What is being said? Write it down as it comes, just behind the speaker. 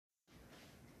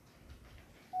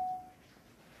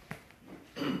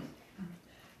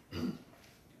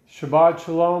Shabbat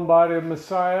Shalom, body of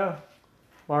Messiah.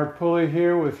 Mark Pulley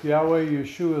here with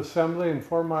YHWH'S Assembly in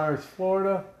Fort Myers,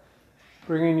 Florida,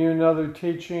 bringing you another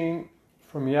teaching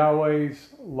from Yahweh's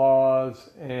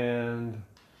laws and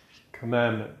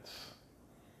commandments.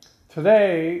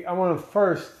 Today, I want to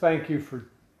first thank you for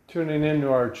tuning into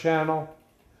our channel.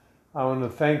 I want to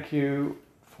thank you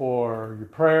for your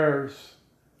prayers,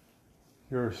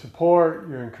 your support,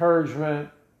 your encouragement.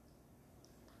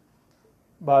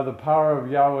 By the power of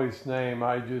Yahweh's name,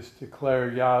 I just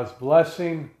declare Yah's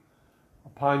blessing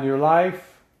upon your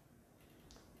life.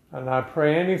 And I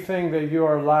pray anything that you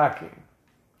are lacking,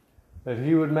 that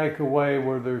He would make a way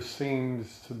where there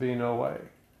seems to be no way.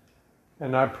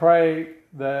 And I pray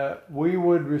that we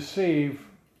would receive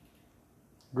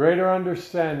greater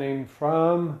understanding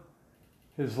from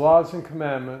His laws and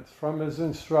commandments, from His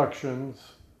instructions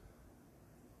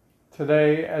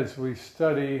today as we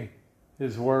study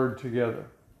His Word together.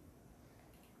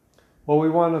 What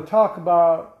we want to talk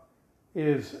about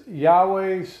is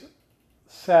Yahweh's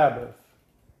Sabbath,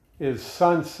 is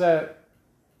sunset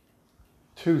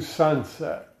to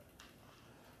sunset.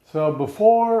 So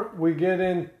before we get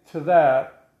into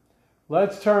that,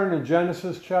 let's turn to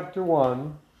Genesis chapter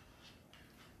 1.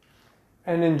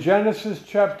 And in Genesis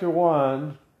chapter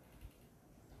 1,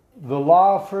 the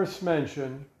law first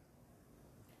mentioned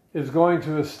is going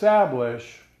to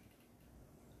establish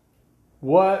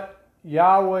what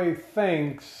Yahweh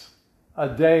thinks a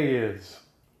day is.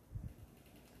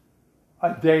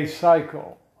 A day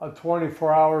cycle, a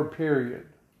 24-hour period.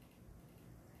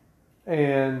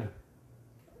 And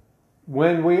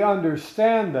when we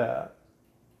understand that,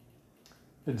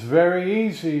 it's very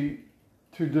easy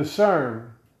to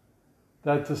discern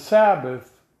that the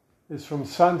Sabbath is from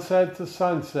sunset to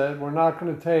sunset. We're not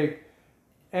going to take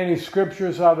any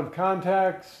scriptures out of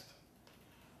context,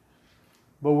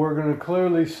 but we're going to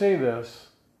clearly see this.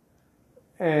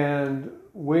 And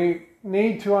we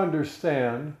need to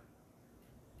understand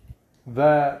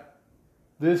that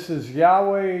this is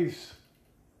Yahweh's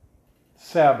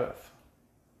Sabbath.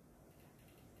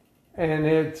 And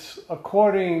it's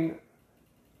according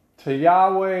to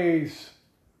Yahweh's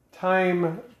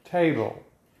timetable.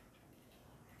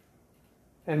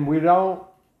 And we don't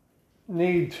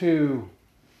need to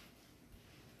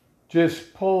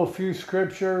just pull a few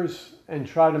scriptures and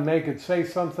try to make it say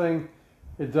something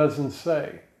it doesn't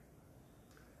say.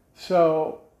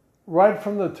 So, right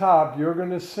from the top, you're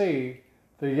going to see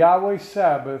the Yahweh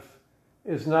Sabbath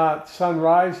is not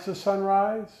sunrise to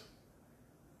sunrise.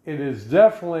 It is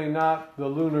definitely not the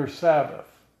lunar Sabbath.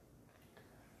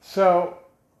 So,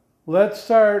 let's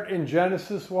start in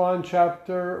Genesis 1,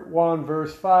 chapter 1,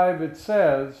 verse 5. It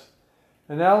says,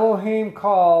 "And Elohim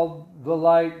called the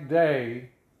light day,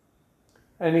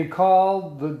 and He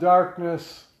called the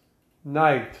darkness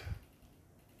night.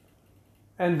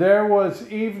 And there was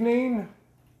evening,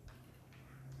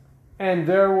 and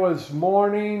there was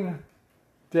morning,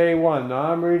 day one."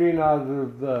 Now I'm reading out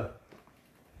of the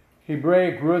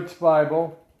Hebraic Roots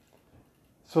Bible.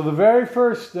 So the very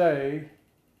first day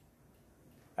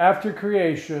after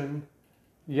creation,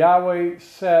 Yahweh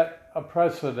set a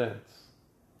precedence.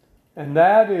 And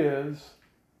that is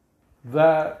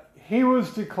that He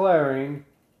was declaring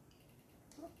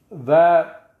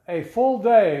that a full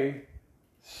day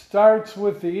starts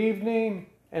with the evening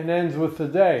and ends with the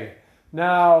day.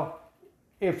 Now,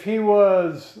 if He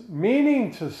was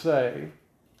meaning to say,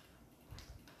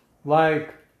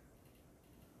 like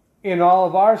in all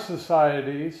of our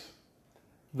societies,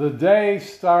 the day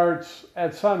starts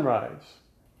at sunrise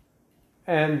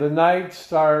and the night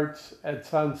starts at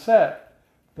sunset.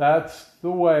 That's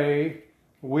the way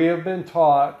we have been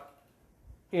taught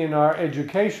in our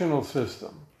educational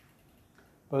system.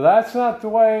 But that's not the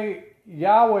way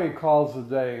Yahweh calls the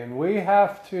day, and we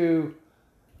have to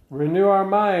renew our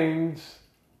minds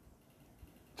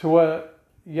to what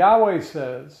Yahweh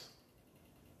says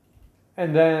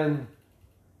and then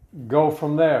go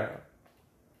from there.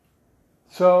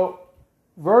 So,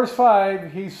 verse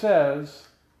 5, he says,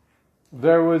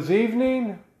 "There was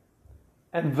evening,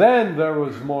 and then there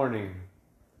was morning."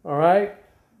 All right?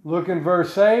 Look in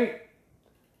verse 8.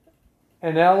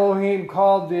 "And Elohim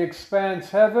called the expanse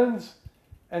heavens,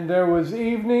 and there was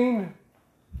evening,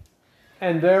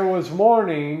 and there was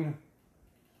morning,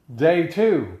 day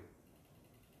 2.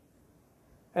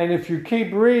 And if you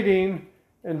keep reading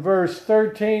in verse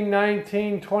 13,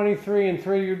 19, 23, and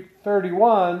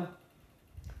 31,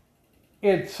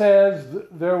 it says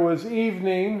there was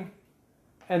evening,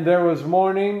 and there was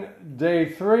morning, day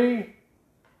 3.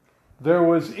 There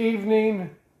was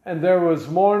evening, and there was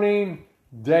morning,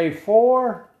 day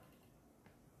 4.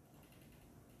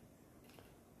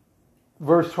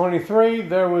 verse 23,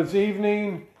 there was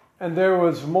evening and there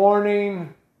was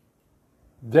morning,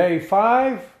 day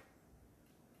 5.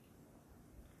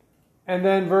 And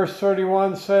then verse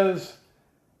 31 says,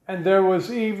 and there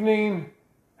was evening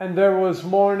and there was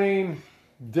morning,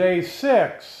 day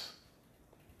 6.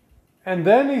 And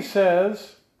then he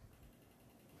says,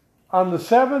 on the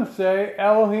 7th day,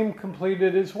 Elohim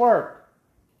completed his work,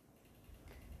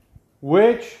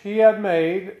 which he had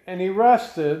made, and he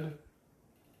rested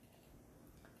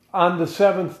on the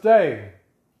 7th day,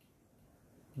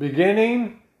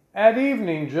 beginning at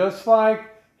evening, just like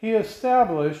he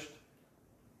established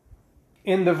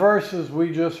in the verses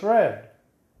we just read.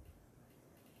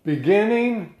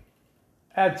 Beginning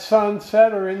at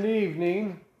sunset or in the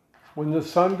evening, when the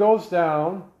sun goes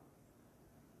down,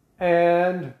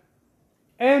 and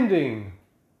ending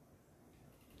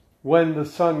when the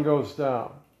sun goes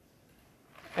down.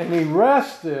 And he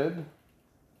rested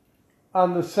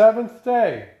on the 7th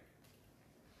day.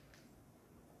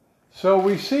 So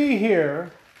we see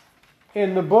here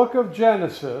in the book of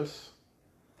Genesis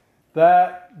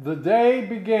that the day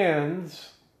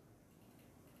begins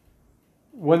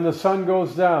when the sun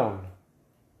goes down.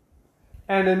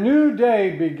 And a new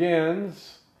day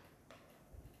begins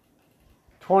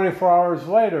 24 hours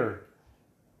later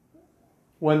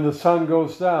when the sun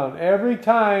goes down. Every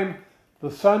time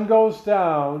the sun goes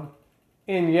down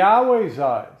in Yahweh's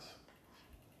eyes,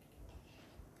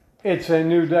 it's a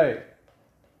new day.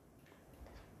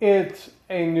 It's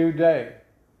a new day.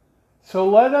 So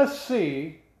let us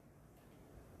see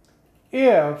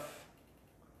if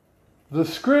the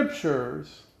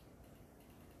scriptures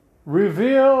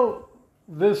reveal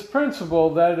this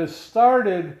principle that is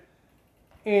started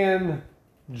in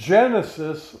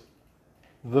Genesis,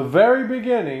 the very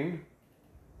beginning.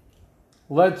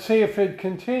 Let's see if it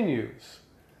continues.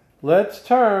 Let's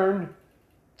turn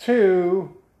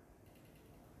to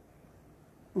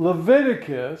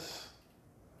Leviticus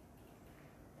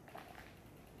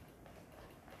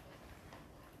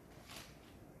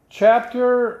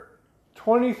chapter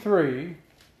 23.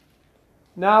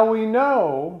 Now we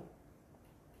know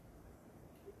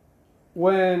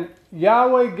when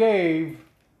Yahweh gave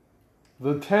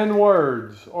the 10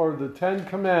 words or the 10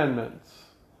 commandments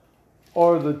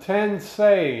or the 10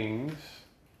 sayings,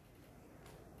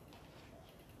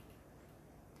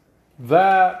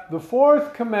 that the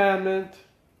 4th commandment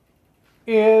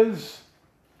is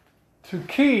to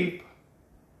keep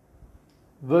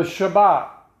the Shabbat.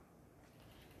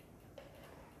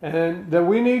 And that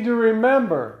we need to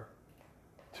remember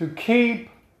to keep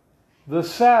the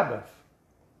Sabbath.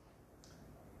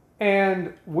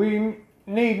 And we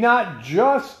need not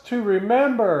just to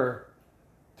remember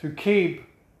to keep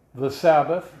the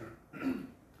Sabbath,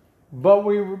 but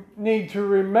we need to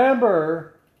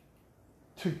remember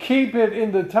to keep it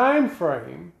in the time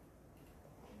frame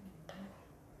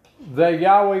that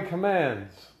Yahweh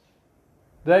commands,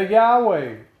 that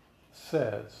Yahweh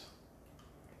says.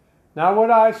 Not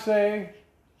what I say,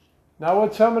 not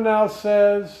what someone else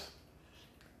says,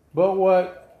 but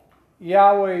what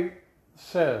Yahweh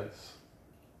says.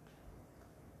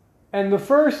 And the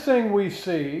first thing we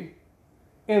see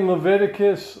in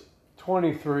Leviticus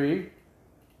 23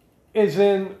 is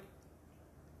in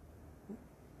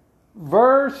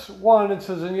verse 1. It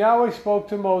says, and Yahweh spoke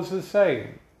to Moses,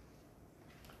 saying,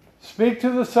 speak to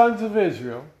the sons of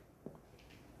Israel,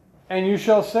 and you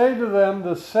shall say to them,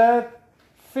 the set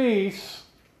feasts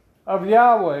of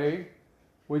Yahweh,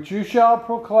 which you shall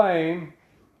proclaim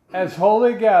as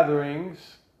holy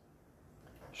gatherings,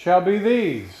 shall be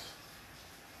these.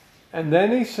 And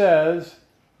then he says,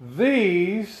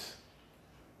 these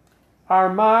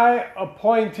are my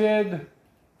appointed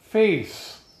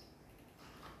feasts.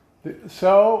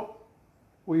 So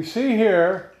we see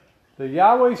here that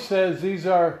Yahweh says these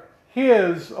are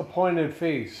his appointed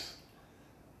feasts.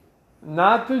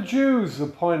 Not the Jews'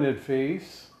 appointed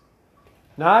feasts,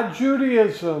 not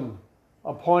Judaism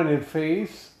appointed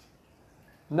feasts,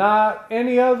 not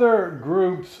any other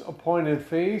group's appointed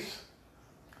feasts,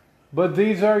 but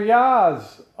these are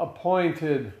Yah's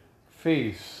appointed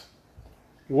feasts.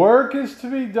 Work is to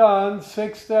be done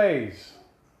 6 days.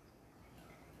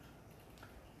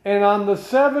 And on the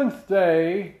 7th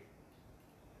day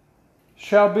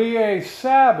shall be a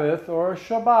Sabbath or a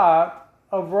Shabbat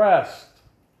of rest.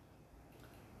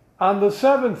 On the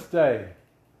 7th day.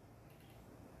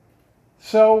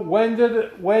 So when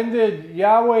did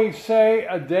Yahweh say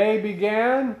a day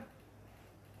began?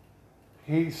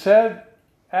 He said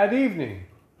at evening.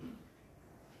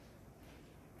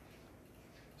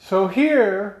 So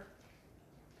here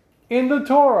in the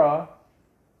Torah,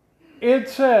 it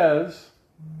says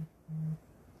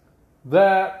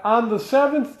that on the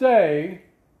seventh day,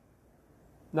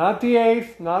 not the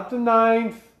 8th, not the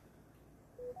 9th,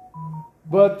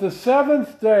 but the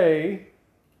seventh day.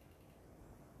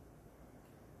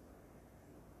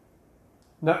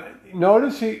 Now,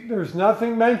 notice there's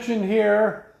nothing mentioned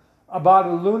here about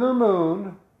a lunar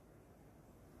moon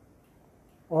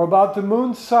or about the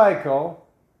moon cycle.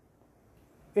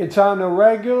 It's on a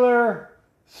regular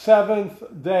seventh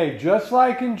day, just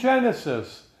like in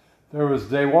Genesis. There was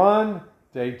day 1,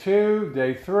 day 2,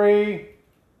 day 3,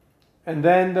 and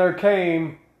then there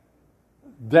came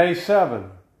day 7.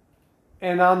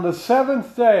 And on the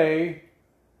seventh day,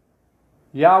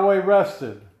 Yahweh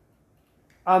rested.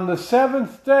 On the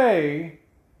seventh day,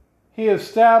 he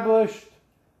established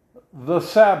the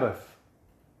Sabbath,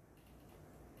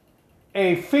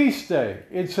 a feast day.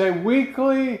 It's a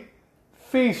weekly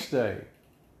feast day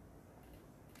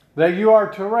that you are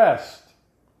to rest.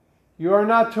 You are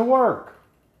not to work.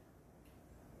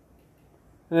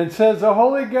 And it says, a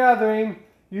holy gathering,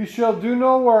 you shall do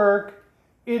no work.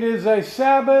 It is a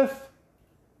Sabbath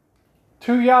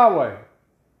to Yahweh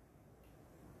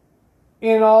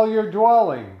in all your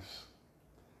dwellings.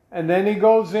 And then he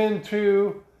goes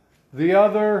into the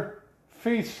other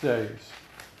feast days.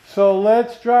 So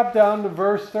let's drop down to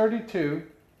verse 32.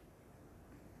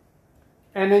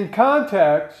 And in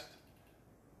context,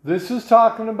 this is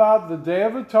talking about the Day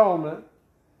of Atonement.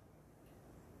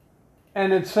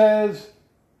 And it says,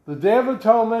 the Day of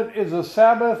Atonement is a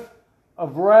Sabbath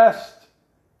of rest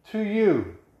to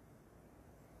you.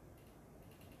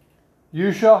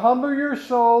 You shall humble your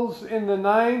souls in the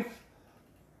 9th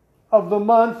of the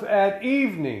month at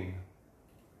evening.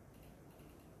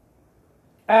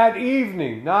 At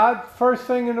evening, not first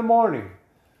thing in the morning,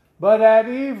 but at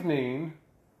evening.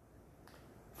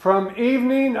 From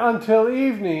evening until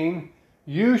evening,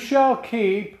 you shall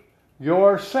keep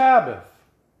your Sabbath.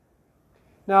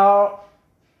 Now,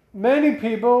 many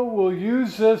people will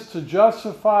use this to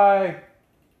justify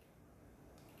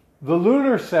the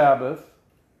lunar Sabbath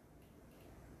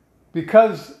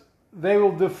because they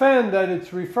will defend that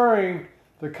it's referring,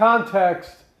 the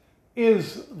context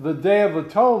is the Day of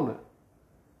Atonement,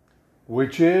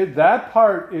 which is, that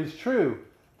part is true.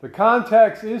 The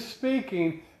context is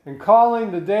speaking and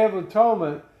calling the Day of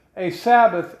Atonement a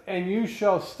Sabbath, and you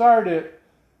shall start it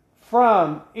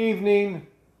from evening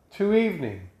to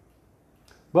evening.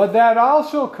 But that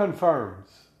also confirms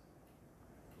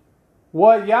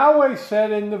what Yahweh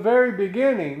said in the very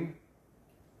beginning,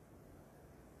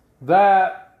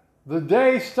 that the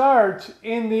day starts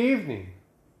in the evening.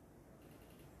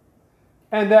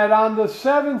 And that on the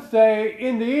seventh day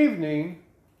in the evening,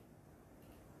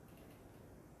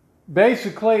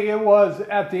 basically it was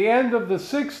at the end of the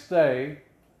sixth day,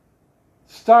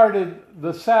 started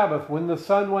the Sabbath when the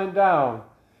sun went down.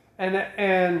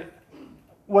 And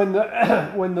when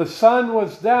the sun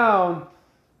was down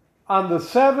on the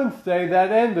seventh day,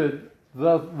 that ended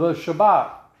the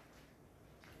Shabbat.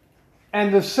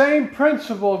 And the same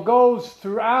principle goes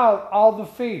throughout all the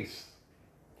feasts.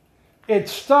 It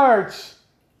starts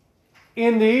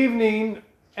in the evening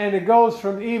and it goes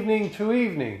from evening to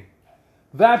evening.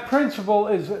 That principle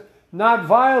is not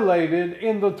violated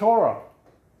in the Torah.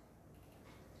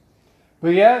 But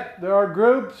yet there are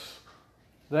groups,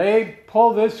 they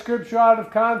pull this scripture out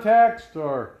of context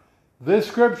or this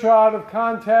scripture out of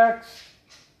context,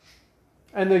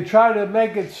 and they try to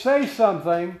make it say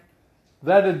something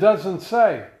that it doesn't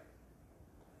say.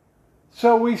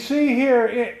 So we see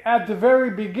here at the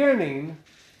very beginning,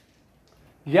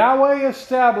 Yahweh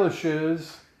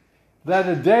establishes that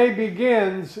a day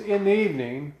begins in the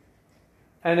evening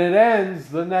and it ends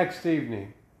the next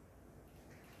evening.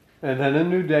 And then a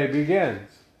new day begins.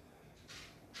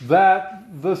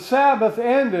 That the Sabbath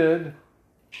ended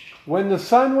when the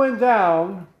sun went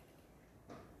down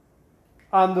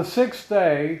on the sixth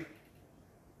day,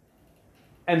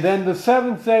 and then the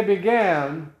seventh day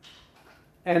began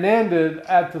and ended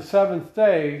at the seventh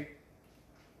day.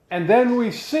 And then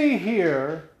we see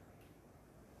here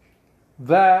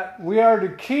that we are to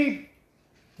keep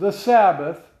the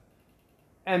Sabbath,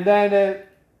 and then it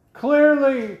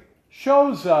clearly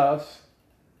shows us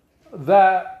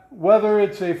that whether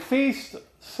it's a feast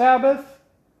Sabbath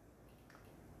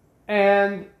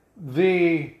and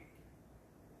the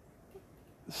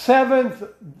seventh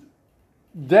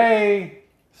day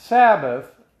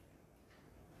Sabbath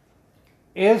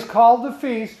is called a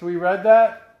feast. We read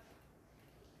that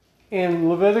in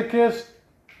Leviticus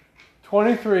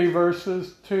 23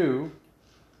 verses 2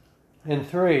 and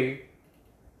 3,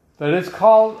 that it's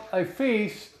called a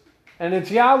feast and it's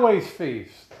Yahweh's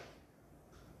feast.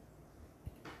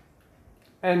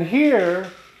 And here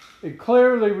it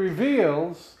clearly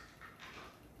reveals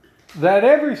that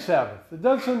every Sabbath,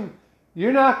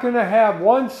 you're not going to have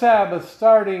one Sabbath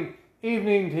starting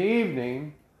evening to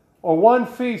evening, or one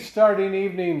feast starting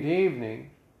evening to evening,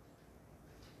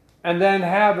 and then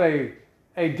have a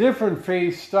different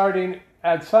feast starting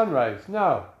at sunrise.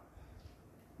 No.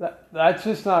 That's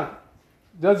just not,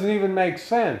 doesn't even make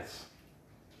sense.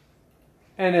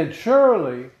 And it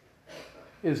surely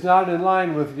is not in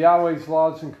line with Yahweh's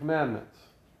laws and commandments.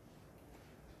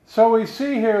 So we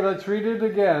see here, let's read it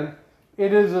again.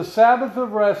 It is a Sabbath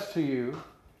of rest to you.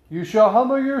 You shall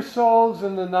humble your souls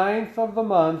in the 9th of the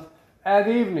month at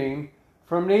evening.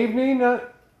 From evening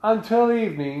until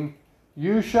evening,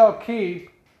 you shall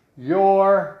keep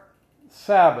your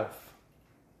Sabbath.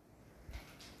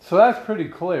 So that's pretty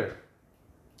clear.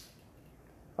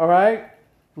 All right,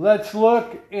 let's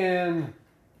look in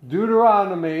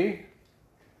Deuteronomy.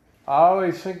 I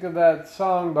always think of that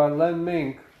song by Len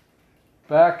Mink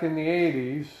back in the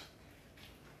 80s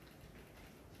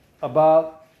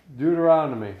about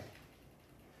Deuteronomy.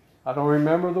 I don't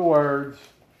remember the words,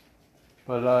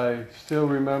 but I still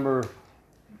remember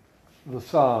the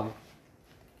song.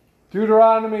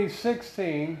 Deuteronomy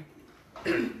 16.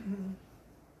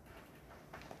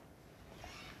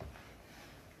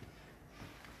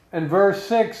 And verse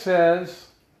 6 says,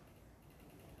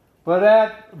 but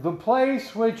at the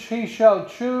place which he shall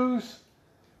choose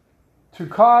to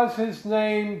cause his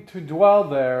name to dwell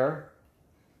there,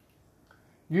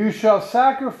 you shall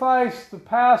sacrifice the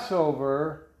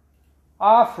Passover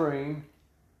offering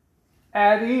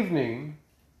at evening,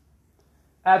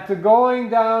 at the going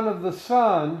down of the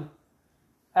sun,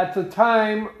 at the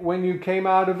time when you came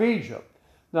out of Egypt.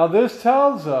 Now this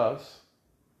tells us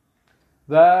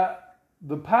that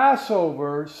the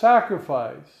Passover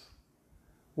sacrifice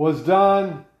was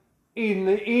done in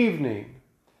the evening.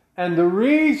 And the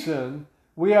reason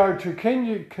we are to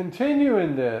continue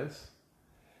in this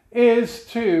is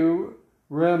to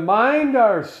remind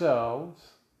ourselves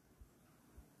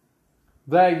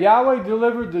that Yahweh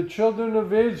delivered the children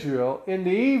of Israel in the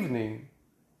evening,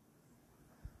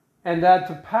 and that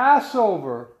the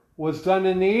Passover was done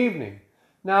in the evening.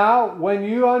 Now, when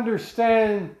you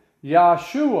understand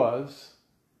Yahshua's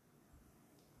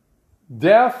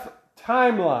death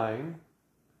timeline,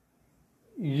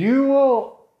 you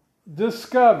will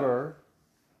discover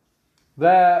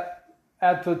that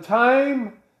at the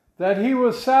time that he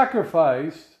was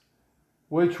sacrificed,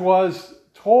 which was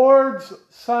towards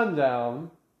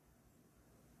sundown,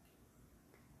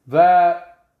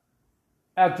 that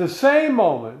at the same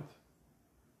moment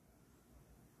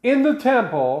in the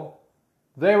temple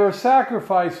they were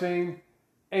sacrificing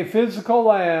a physical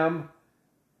lamb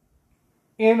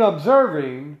in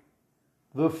observing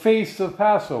the feast of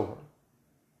Passover.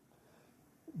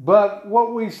 But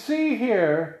what we see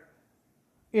here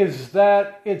is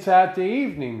that it's at the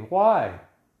evening. Why?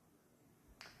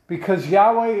 Because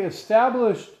Yahweh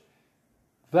established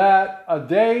that a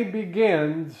day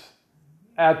begins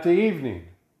at the evening.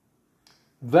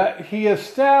 That he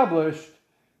established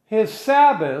his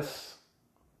Sabbaths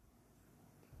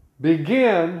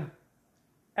begin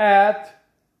at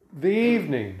the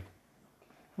evening.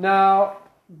 Now,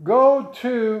 go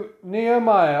to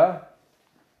Nehemiah,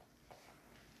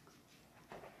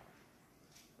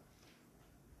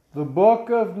 the book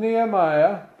of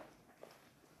Nehemiah.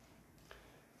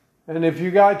 And if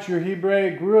you got your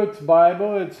Hebraic Roots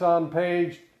Bible, it's on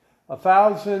page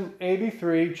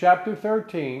 1083, chapter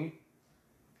 13.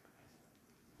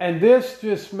 And this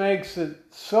just makes it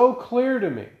so clear to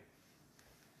me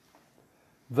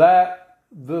that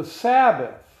the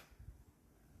Sabbath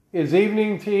is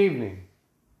evening to evening.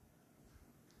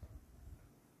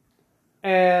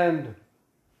 And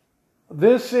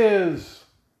this is,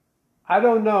 I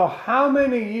don't know how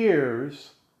many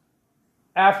years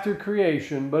after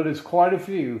creation, but it's quite a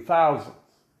few, thousands.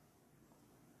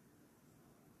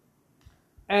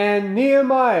 And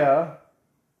Nehemiah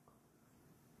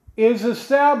is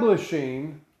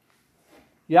establishing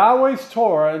Yahweh's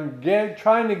Torah and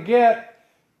trying to get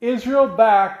Israel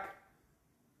back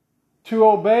to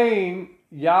obeying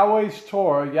Yahweh's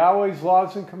Torah, Yahweh's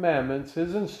laws and commandments,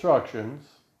 his instructions,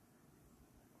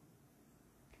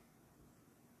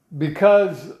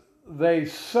 because they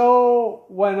so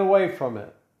went away from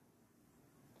it.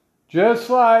 Just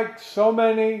like so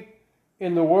many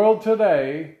in the world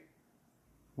today,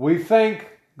 we think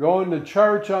going to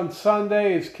church on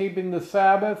Sunday is keeping the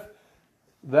Sabbath.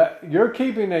 That you're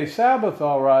keeping a Sabbath,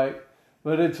 all right,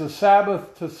 but it's a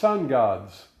Sabbath to sun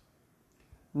gods,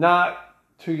 not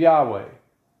to Yahweh.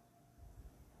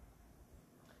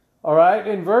 All right,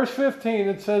 in verse 15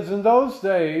 it says, in those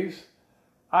days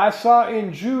I saw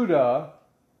in Judah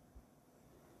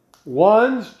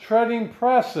ones treading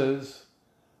presses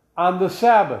on the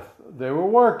Sabbath. They were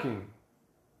working.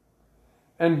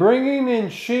 And bringing in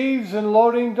sheaves and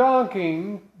loading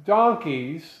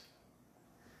donkeys,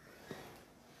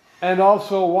 and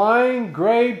also wine,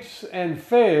 grapes, and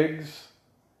figs,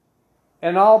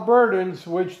 and all burdens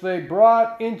which they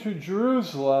brought into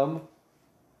Jerusalem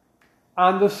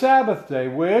on the Sabbath day,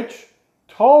 which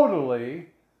totally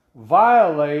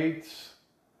violates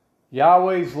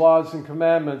Yahweh's laws and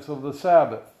commandments of the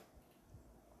Sabbath.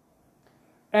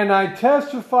 And I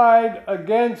testified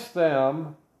against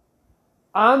them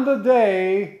on the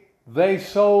day they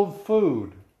sold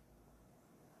food.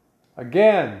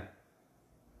 Again,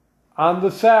 on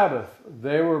the Sabbath,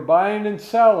 they were buying and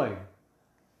selling.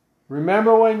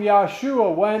 Remember when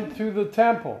Yahshua went to the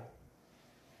temple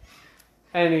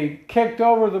and he kicked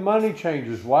over the money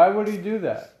changers? Why would he do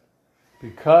that?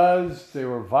 Because they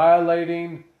were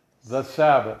violating the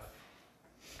Sabbath.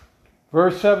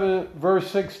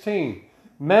 Verse 16.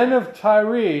 Men of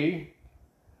Tyre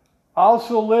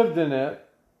also lived in it,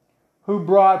 who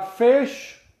brought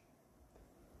fish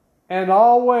and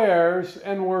all wares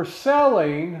and were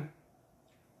selling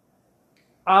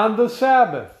on the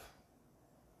Sabbath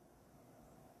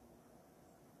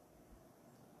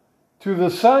to the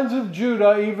sons of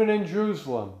Judah, even in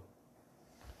Jerusalem.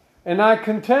 And I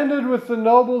contended with the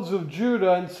nobles of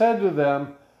Judah and said to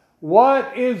them,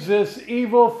 what is this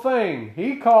evil thing?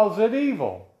 He calls it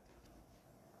evil.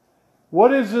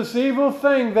 What is this evil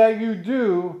thing that you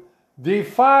do,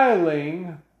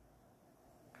 defiling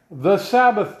the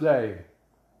Sabbath day?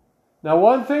 Now,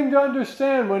 one thing to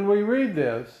understand when we read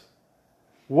this,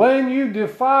 when you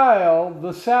defile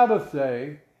the Sabbath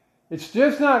day, it's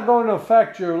just not going to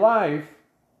affect your life,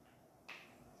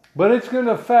 but it's going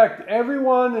to affect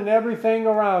everyone and everything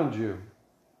around you.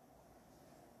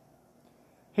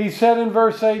 He said in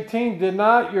verse 18, did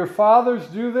not your fathers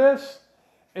do this?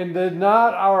 And did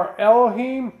not our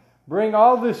Elohim bring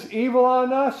all this evil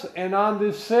on us and on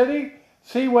this city?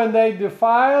 See, when they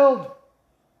defiled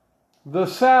the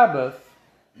Sabbath,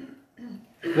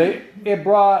 it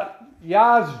brought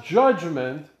Yah's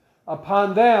judgment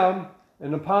upon them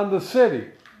and upon the city.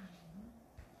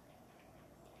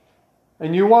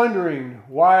 And you're wondering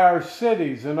why our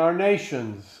cities and our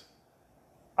nations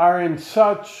are in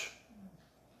such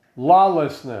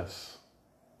lawlessness.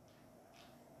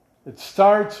 It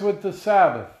starts with the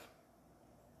Sabbath.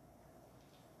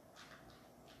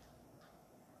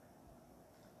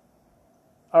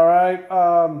 All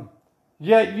right.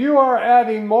 Yet you are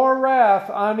adding more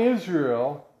wrath on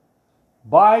Israel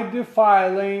by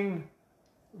defiling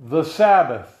the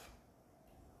Sabbath.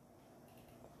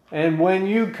 And when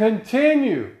you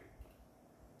continue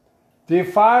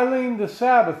defiling the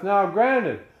Sabbath, now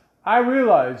granted, I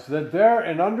realize that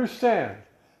and understand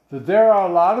that there are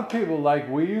a lot of people like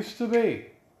we used to be,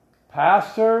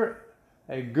 pastor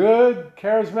a good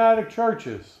charismatic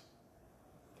churches,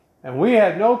 and we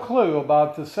had no clue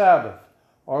about the Sabbath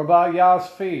or about Yah's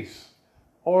feasts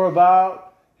or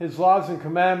about his laws and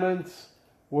commandments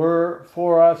were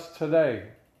for us today.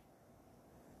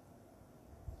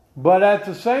 But at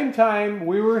the same time,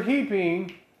 we were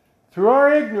heaping, through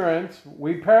our ignorance,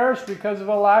 we perished because of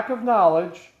a lack of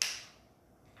knowledge.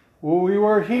 We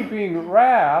were heaping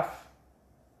wrath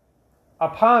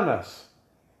upon us.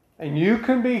 And you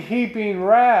can be heaping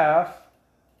wrath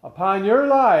upon your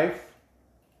life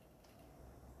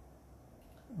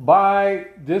by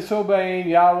disobeying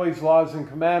Yahweh's laws and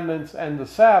commandments and the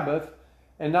Sabbath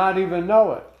and not even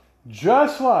know it.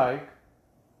 Just like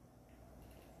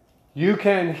you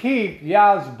can heap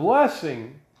Yah's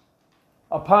blessing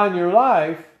upon your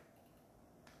life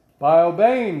by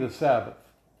obeying the Sabbath.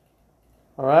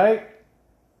 All right?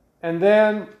 And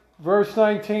then verse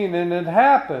 19, and it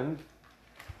happened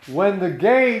when the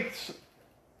gates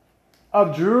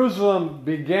of Jerusalem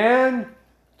began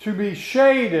to be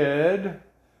shaded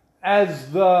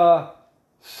as the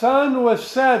sun was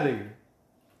setting.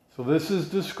 So this is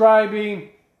describing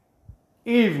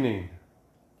evening.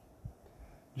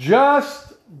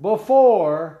 Just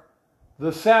before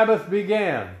the Sabbath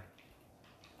began.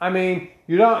 I mean,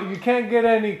 you can't get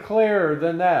any clearer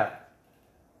than that.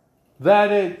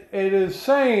 That it is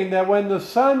saying that when the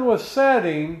sun was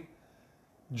setting,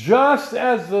 just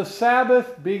as the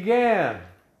Sabbath began,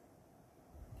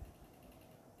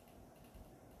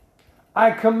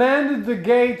 I commanded the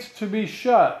gates to be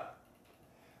shut,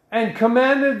 and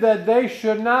commanded that they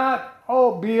should not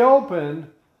be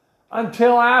opened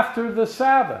until after the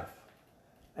Sabbath.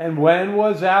 And when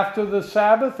was after the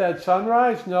Sabbath? At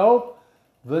sunrise? No,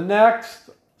 the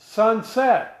next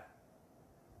sunset.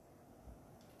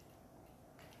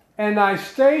 And I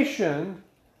stationed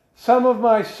some of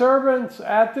my servants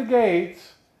at the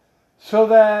gates, so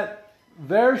that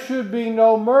there should be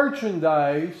no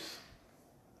merchandise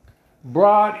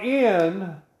brought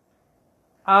in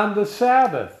on the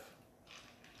Sabbath.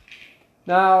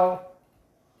 Now,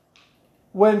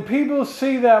 when people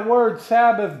see that word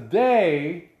Sabbath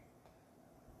day,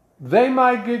 they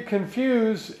might get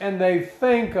confused and they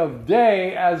think of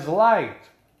day as light.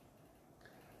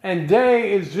 And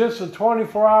day is just a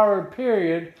 24-hour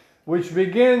period which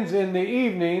begins in the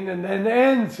evening and then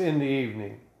ends in the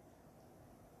evening.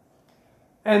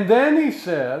 And then he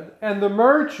said, and the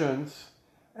merchants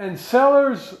and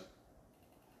sellers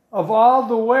of all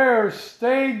the wares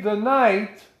stayed the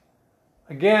night,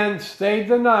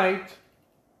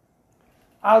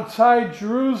 outside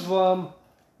Jerusalem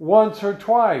once or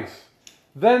twice.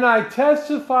 Then I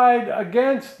testified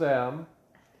against them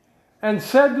and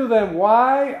said to them,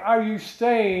 why are you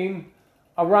staying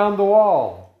around the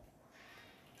wall?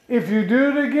 If you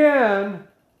do it again,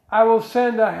 I will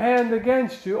send a hand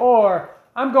against you, or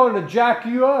I'm going to jack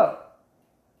you up.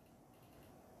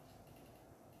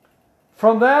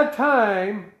 From that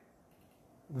time,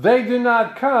 they did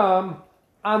not come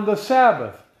on the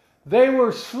Sabbath. They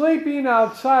were sleeping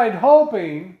outside,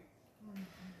 hoping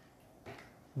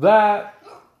that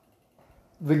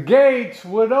the gates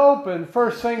would open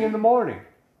first thing in the morning,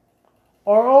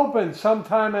 or open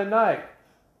sometime at night.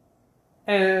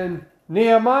 And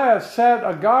Nehemiah set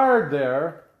a guard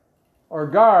there, or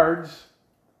guards,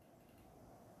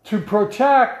 to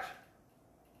protect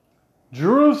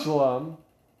Jerusalem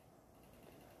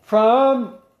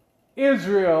from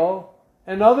Israel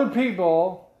and other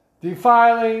people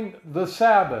defiling the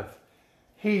Sabbath.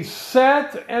 He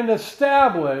set and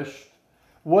established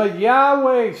what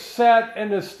Yahweh set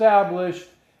and established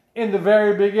in the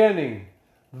very beginning.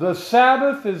 The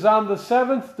Sabbath is on the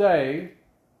seventh day,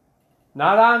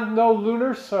 not on no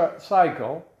lunar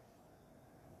cycle,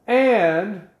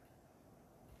 and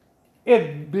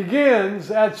it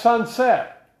begins at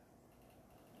sunset.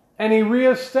 And he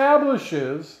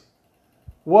reestablishes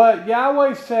what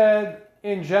Yahweh said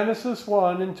in Genesis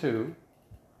 1 and 2,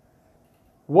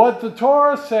 what the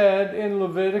Torah said in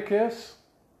Leviticus.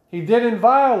 He didn't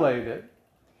violate it.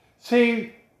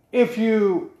 See, if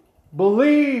you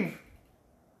believe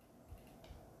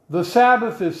the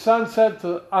Sabbath is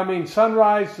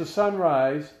sunrise to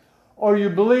sunrise, or you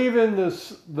believe in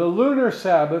the lunar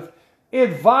Sabbath,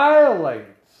 it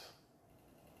violates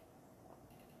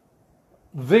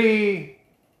the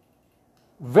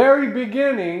very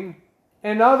beginning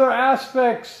and other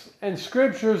aspects and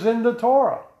scriptures in the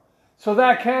Torah. So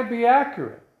that can't be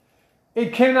accurate.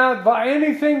 It cannot,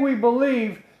 anything we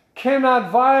believe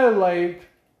cannot violate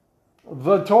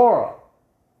the Torah.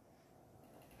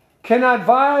 Cannot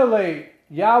violate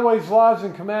Yahweh's laws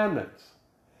and commandments.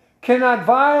 Cannot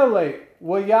violate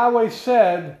what Yahweh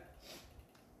said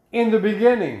in the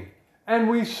beginning. And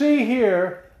we see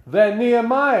here that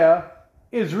Nehemiah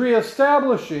is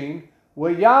reestablishing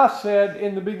what Yah said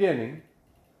in the beginning,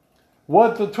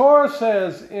 what the Torah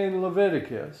says in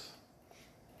Leviticus,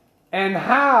 and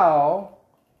how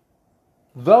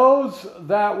those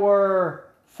that were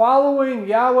following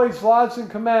Yahweh's laws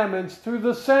and commandments through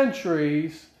the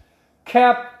centuries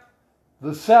kept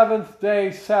the seventh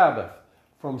day Sabbath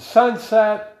from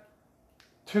sunset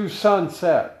to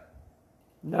sunset.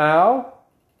 Now,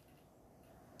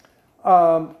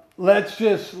 let's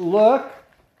just look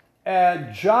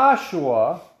at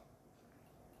Joshua,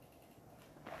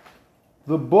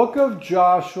 the book of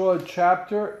Joshua,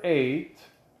 chapter 8,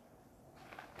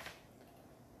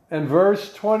 and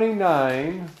verse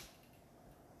 29.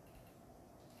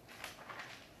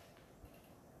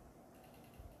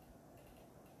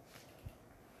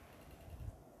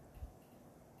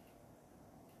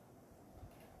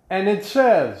 And it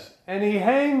says, and he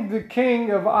hanged the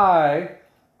king of Ai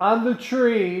on the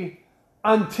tree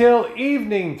until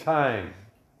evening time.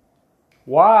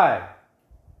 Why?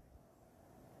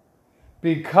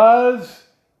 Because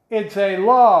it's a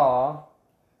law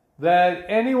that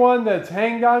anyone that's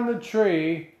hanged on the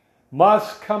tree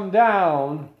must come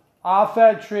down off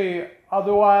that tree,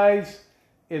 otherwise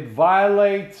it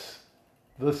violates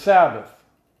the Sabbath.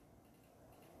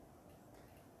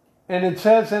 And it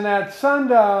says, and at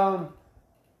sundown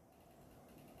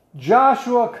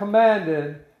Joshua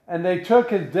commanded, and they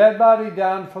took his dead body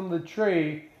down from the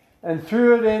tree and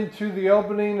threw it into the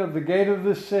opening of the gate of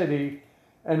the city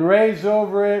and raised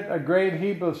over it a great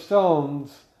heap of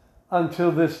stones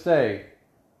until this day.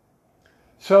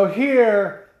 So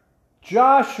here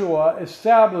Joshua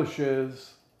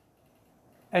establishes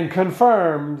and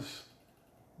confirms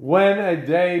when a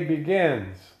day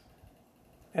begins.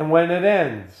 and when it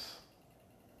ends.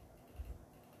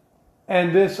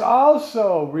 And this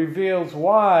also reveals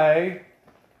why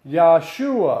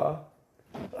Yeshua,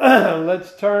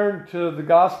 let's turn to the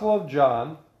Gospel of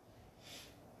John,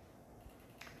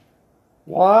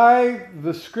 why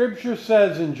the scripture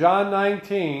says in John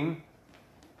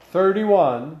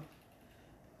 19:31,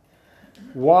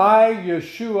 why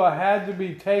Yeshua had to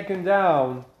be taken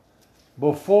down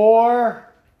before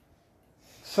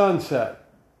sunset.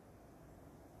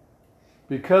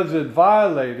 Because it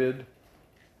violated,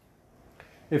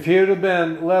 if he would have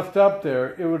been left up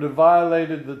there, it would have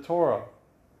violated the Torah.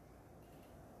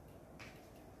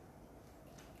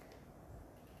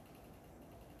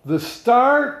 The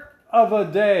start of a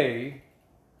day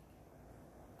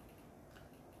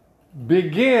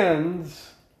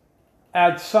begins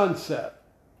at sunset.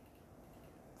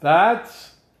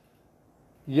 That's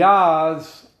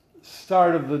Yah's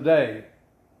start of the day.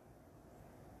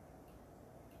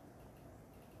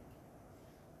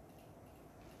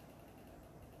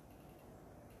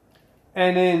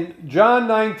 And in John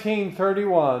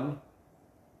 19:31,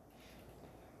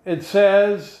 it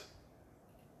says,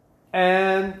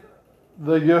 and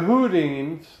the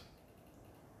Yehudim,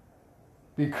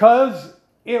 because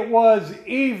it was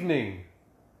evening,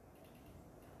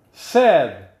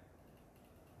 said,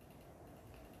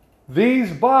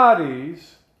 these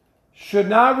bodies should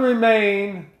not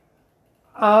remain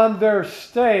on their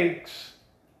stakes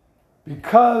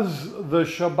because the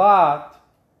Shabbat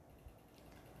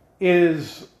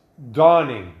is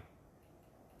dawning.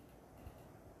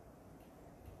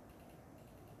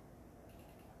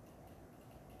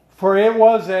 For it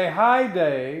was a high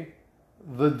day,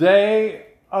 the day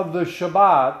of the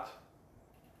Shabbat,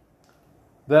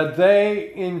 that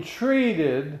they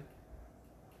entreated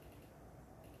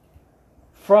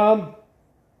from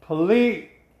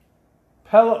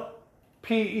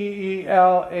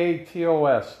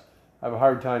P-E-E-L-A-T-O-S. I have a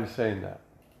hard time saying that.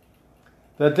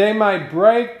 That they might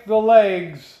break the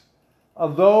legs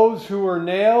of those who were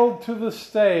nailed to the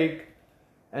stake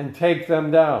and take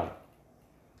them down.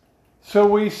 So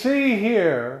we see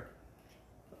here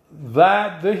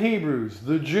that the Hebrews,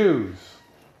 the Jews,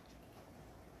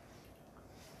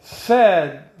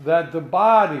 said that the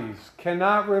bodies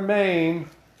cannot remain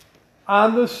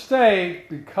on the stake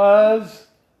because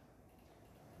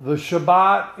the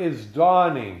Shabbat is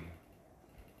dawning,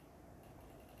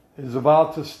 is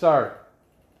about to start.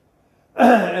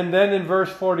 And then in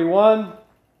verse 41,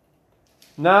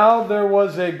 now there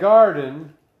was a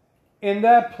garden in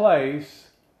that place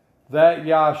that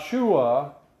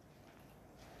Yeshua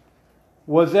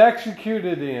was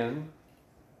executed in,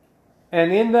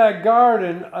 and in that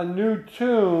garden a new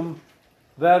tomb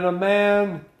that a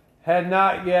man had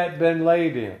not yet been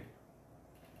laid in.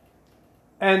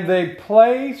 And they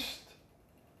placed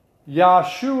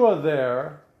Yeshua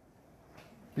there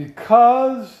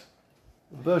because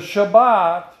the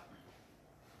Shabbat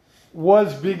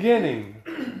was beginning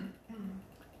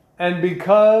and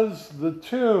because the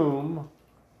tomb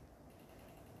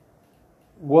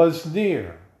was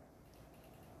near.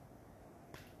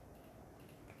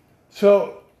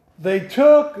 So they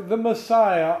took the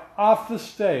Messiah off the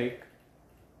stake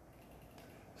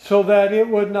so that it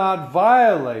would not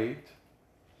violate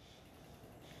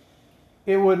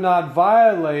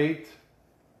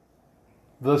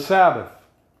the Sabbath.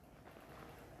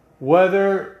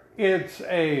 Whether it's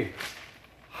a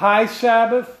high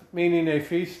Sabbath, meaning a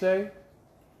feast day,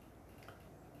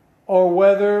 or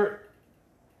whether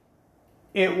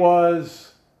it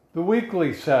was the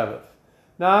weekly Sabbath.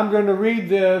 Now I'm going to read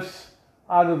this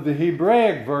out of the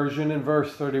Hebraic version in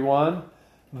verse 31.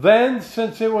 Then,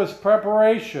 since it was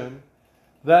preparation,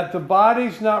 that the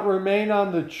bodies not remain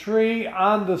on the tree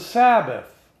on the Sabbath,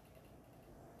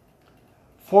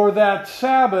 for that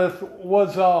Sabbath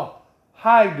was a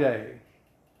high day,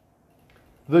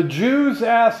 the Jews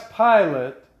asked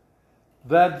Pilate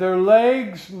that their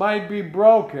legs might be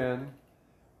broken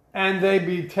and they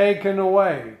be taken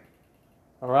away.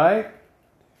 All right?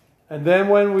 And then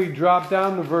when we drop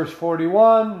down to verse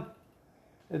 41,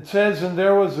 it says, and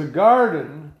there was a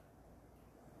garden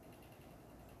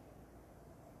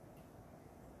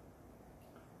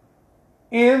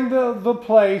in the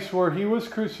place where he was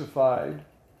crucified,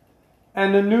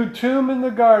 and a new tomb in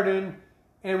the garden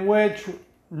in which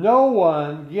no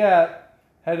one yet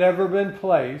had ever been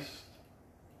placed.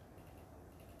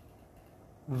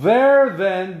 There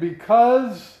then,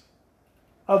 because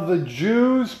of the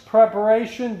Jews'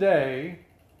 preparation day,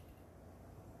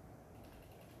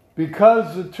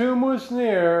 because the tomb was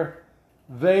near,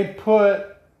 they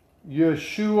put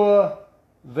Yeshua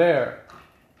there.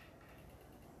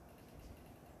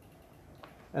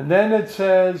 And then it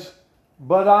says,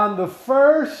 but on the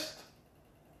first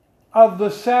of the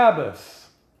Sabbaths,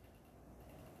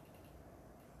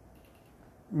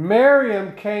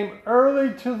 Miriam came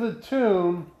early to the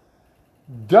tomb,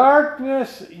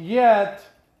 darkness yet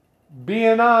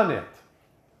being on it.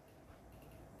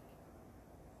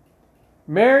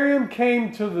 Miriam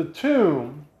came to the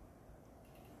tomb,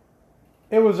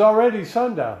 it was already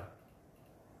sundown.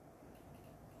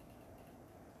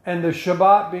 And the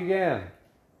Shabbat began.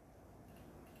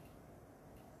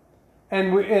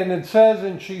 And it says,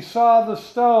 and she saw the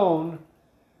stone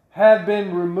had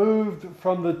been removed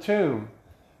from the tomb,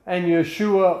 and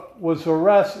Yeshua was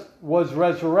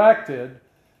resurrected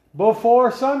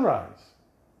before sunrise.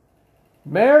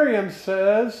 Miriam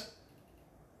says,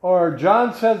 or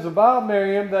John says about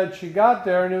Miriam, that she got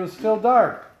there and it was still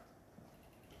dark.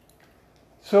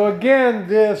 So again,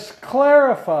 this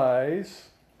clarifies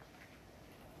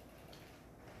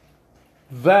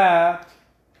that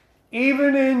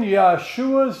even in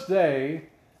Yeshua's day,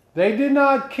 they did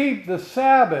not keep the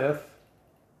Sabbath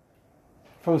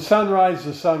from sunrise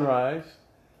to sunrise.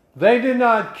 They did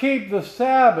not keep the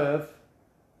Sabbath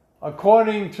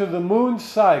according to the moon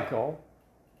cycle,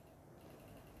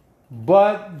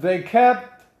 but they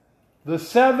kept the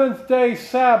seventh day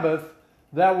Sabbath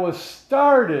that was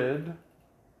started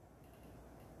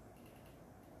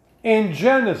in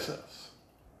Genesis.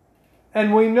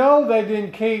 And we know they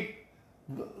didn't keep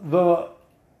the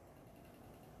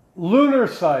lunar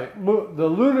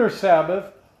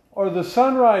Sabbath or the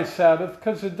sunrise Sabbath,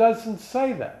 because it doesn't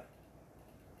say that.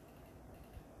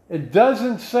 It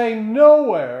doesn't say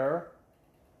nowhere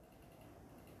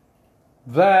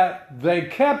that they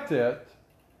kept it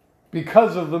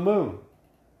because of the moon,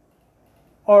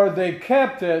 or they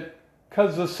kept it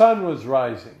because the sun was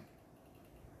rising.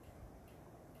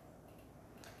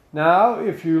 Now,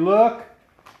 if you look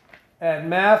at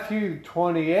Matthew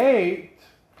 28,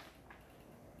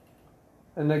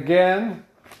 and again,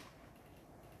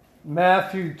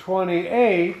 Matthew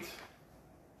 28,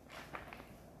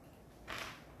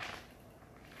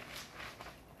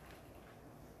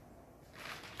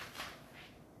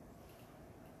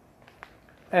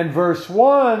 and verse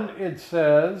 1, it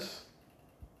says,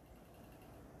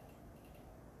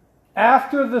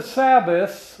 after the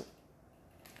Sabbaths,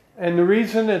 and the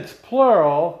reason it's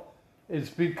plural is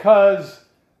because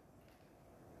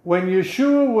when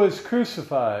Yeshua was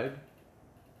crucified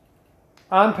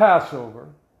on Passover,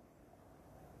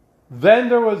 then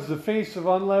there was the Feast of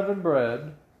Unleavened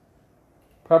Bread,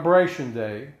 Preparation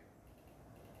Day.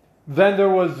 Then there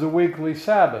was the weekly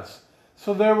Sabbaths.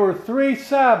 So there were 3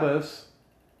 Sabbaths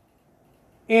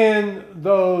in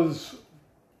those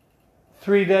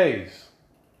 3 days.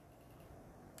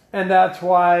 And that's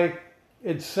why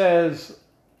it says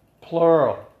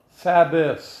plural,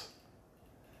 Sabbaths.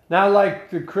 Now, like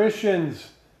the Christians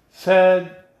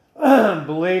said,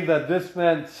 believe that this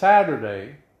meant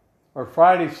Saturday, or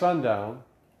Friday sundown,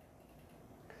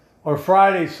 or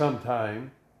Friday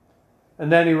sometime,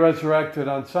 and then he resurrected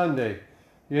on Sunday.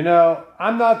 You know,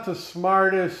 I'm not the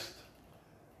smartest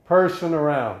person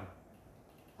around.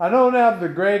 I don't have the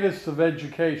greatest of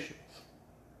educations.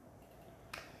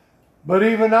 But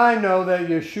even I know that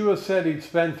Yeshua said he'd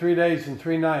spend 3 days and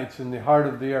 3 nights in the heart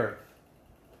of the earth.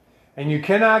 And you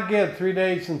cannot get 3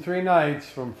 days and 3 nights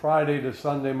from Friday to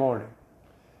Sunday morning.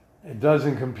 It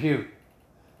doesn't compute.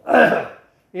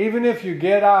 Even if you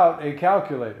get out a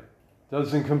calculator, it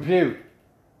doesn't compute.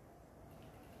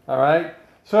 All right?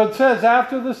 So it says,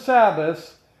 after the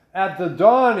Sabbath, at the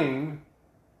dawning,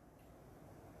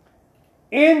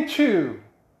 into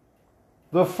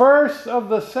the first of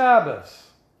the Sabbaths,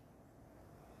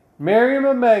 Miriam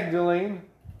of Magdalene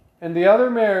and the other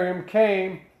Miriam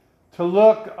came to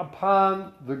look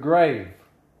upon the grave.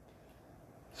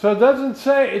 So it doesn't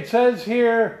say, it says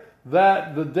here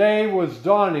that the day was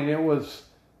dawning. It was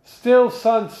still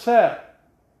sunset.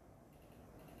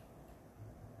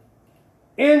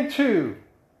 Into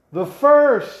the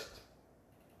first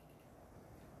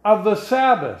of the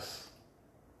Sabbaths,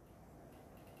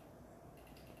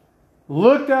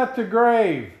 looked at the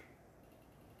grave,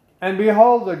 and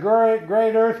behold, a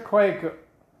great earthquake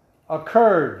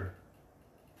occurred.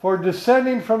 For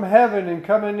descending from heaven and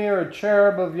coming near, a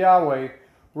cherub of Yahweh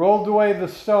rolled away the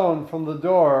stone from the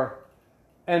door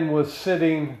and was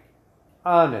sitting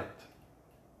on it.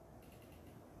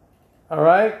 All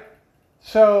right?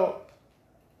 So,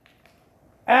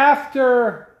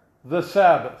 after the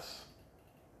Sabbaths.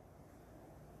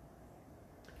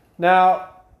 Now,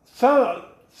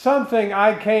 something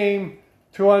I came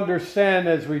to understand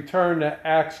as we turn to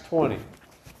Acts 20,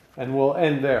 and we'll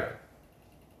end there.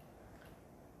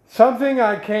 something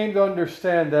I came to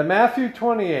understand, that Matthew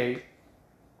 28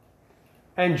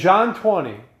 and John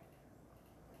 20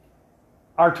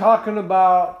 are talking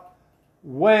about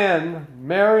when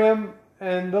Miriam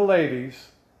and the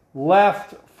ladies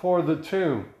left for the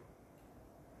tomb.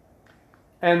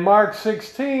 And Mark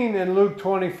 16 and Luke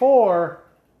 24,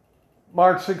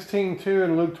 Mark 16:2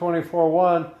 and Luke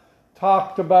 24:1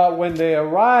 talked about when they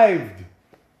arrived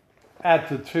at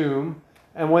the tomb.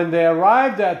 And when they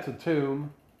arrived at the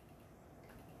tomb,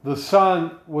 the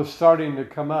sun was starting to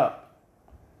come up.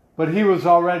 But he was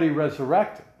already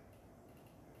resurrected.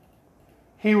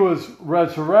 He was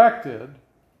resurrected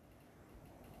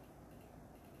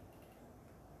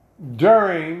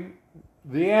during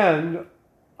the end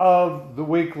of the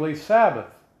weekly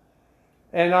Sabbath.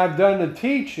 And I've done a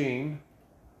teaching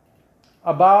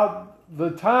about the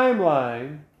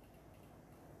timeline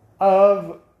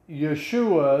of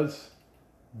Yeshua's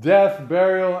death,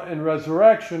 burial, and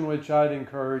resurrection, which I'd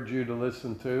encourage you to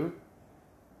listen to.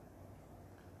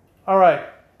 All right.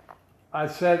 I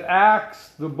said Acts,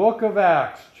 the book of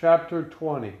Acts, chapter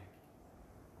 20.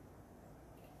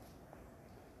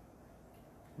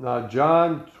 Not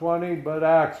John 20, but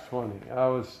Acts 20. I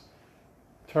was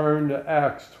turned to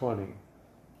Acts 20.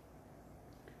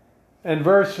 And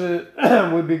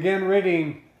we begin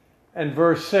reading in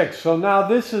verse 6. So now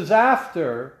this is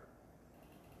after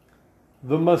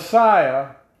the Messiah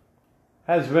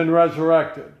has been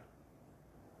resurrected.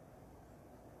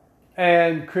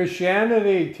 And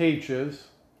Christianity teaches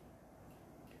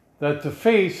that the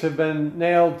feasts have been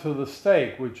nailed to the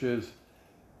stake, which is,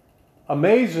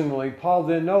 amazingly, Paul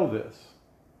didn't know this.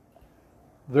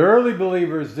 The early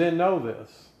believers didn't know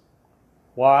this.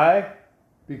 Why?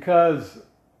 Because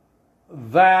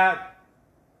that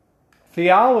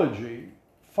theology,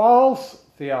 false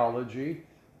theology,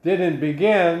 didn't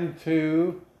begin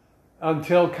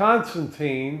until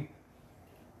Constantine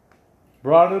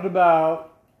brought it about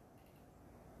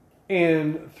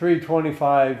in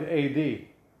 325 AD.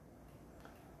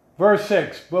 Verse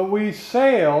 6, but we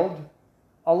sailed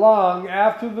along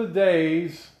after the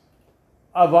days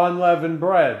of unleavened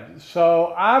bread.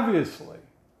 So obviously,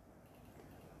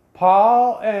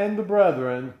 Paul and the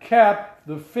brethren kept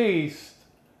the feast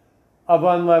of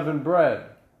unleavened bread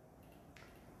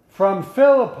from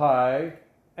Philippi,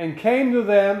 and came to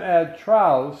them at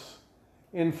Troas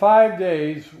in 5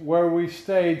 days, where we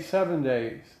stayed 7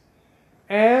 days.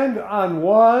 And on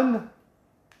one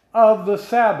of the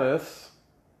Sabbaths,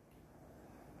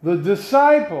 the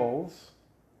disciples,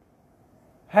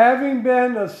 having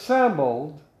been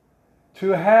assembled to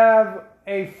have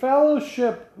a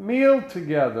fellowship meal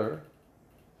together,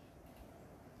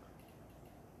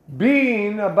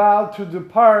 being about to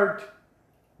depart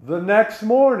the next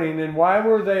morning. And why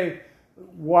were they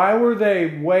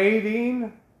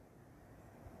waiting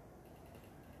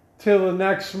till the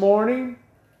next morning?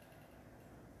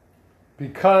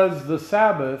 Because the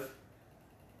Sabbath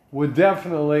would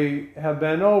definitely have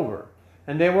been over.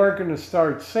 And they weren't going to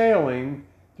start sailing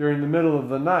during the middle of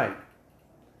the night.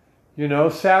 You know,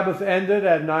 Sabbath ended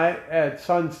at night, at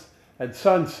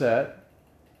sunset.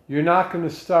 You're not going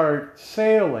to start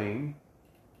sailing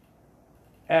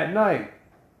at night.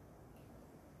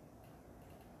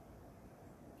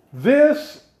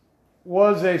 This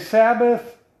was a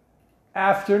Sabbath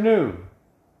afternoon.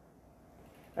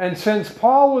 And since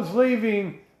Paul was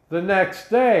leaving the next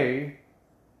day,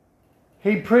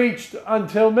 he preached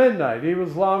until midnight. He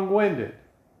was long-winded.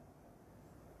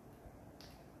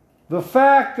 The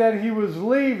fact that he was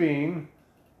leaving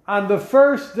on the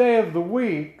first day of the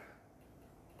week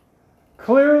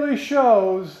clearly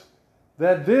shows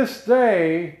that this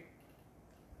day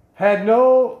had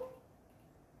no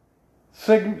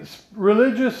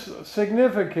religious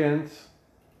significance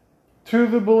to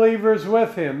the believers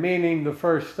with him, meaning the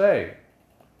first day.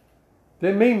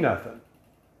 Didn't mean nothing.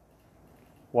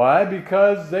 Why?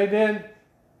 Because they didn't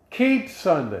keep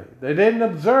Sunday. They didn't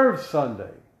observe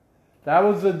Sunday. That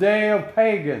was the day of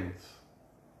pagans.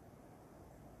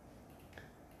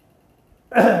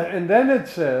 And then it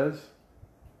says,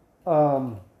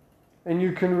 and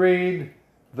you can read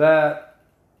that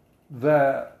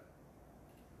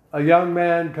a young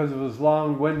man, because of his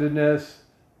long-windedness,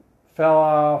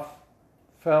 fell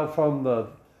from the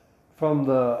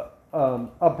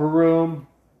upper room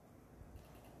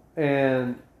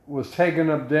and was taken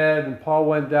up dead, and Paul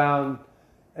went down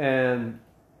and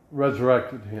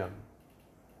resurrected him.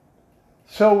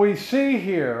 So we see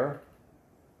here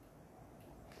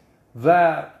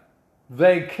that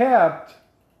they kept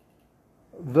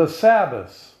the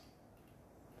Sabbaths.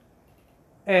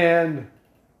 And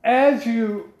as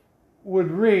you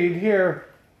would read here,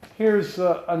 Here's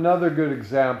another good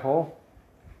example.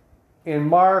 In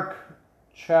Mark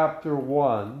chapter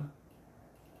 1,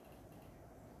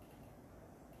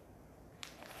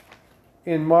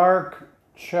 in Mark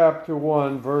chapter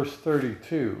 1, verse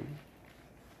 32,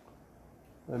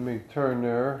 let me turn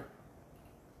there.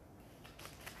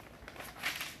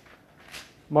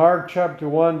 Mark chapter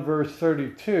 1, verse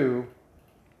 32,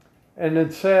 and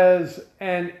it says,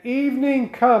 "And evening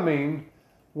coming,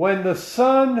 when the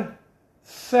sun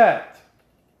set."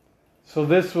 So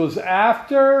this was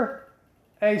after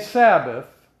a Sabbath,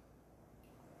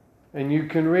 and you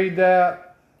can read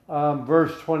that,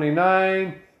 verse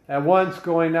 29, "At once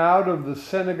going out of the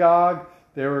synagogue,"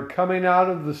 they were coming out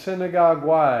of the synagogue.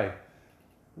 Why?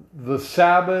 The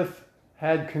Sabbath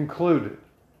had concluded.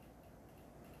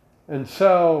 And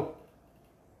so,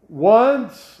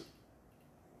 verse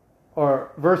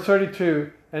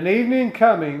 32, "An evening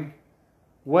coming,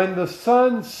 when the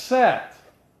sun set."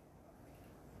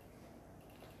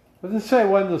 It doesn't say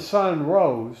when the sun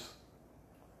rose.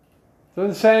 It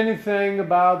doesn't say anything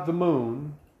about the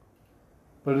moon.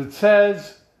 But it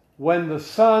says when the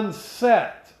sun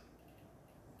set.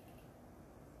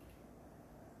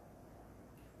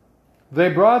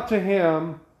 They brought to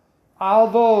him all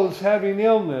those having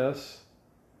illness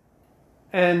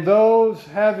and those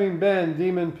having been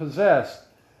demon-possessed.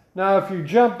 Now, if you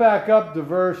jump back up to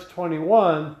verse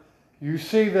 21, you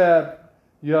see that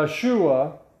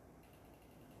Yeshua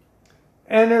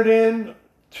entered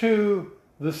into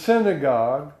the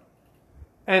synagogue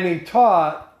and he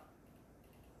taught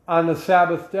on the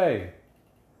Sabbath day.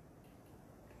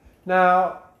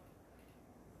 Now,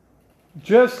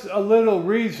 just a little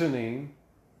reasoning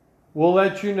will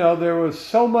let you know there was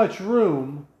so much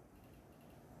room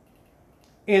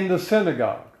in the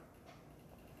synagogue.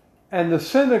 And the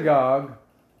synagogue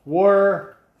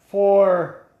were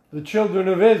for the children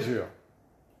of Israel.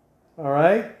 All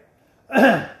right?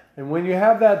 And when you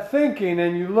have that thinking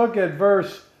and you look at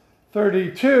verse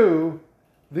 32,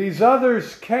 these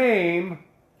others came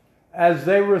as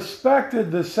they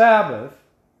respected the Sabbath,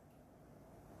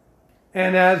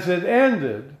 and as it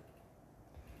ended,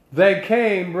 they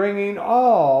came bringing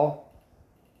all,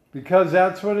 because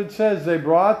that's what it says, they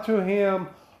brought to him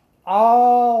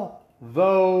all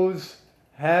those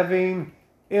having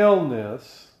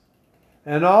illness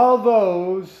and all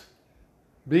those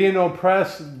being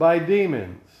oppressed by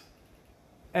demons.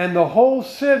 And the whole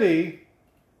city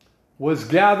was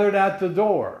gathered at the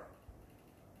door.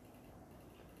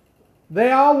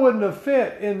 They all wouldn't have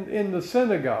fit in the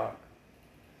synagogue.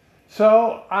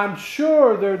 So I'm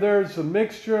sure there's a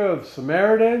mixture of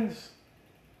Samaritans.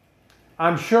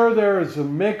 I'm sure there is a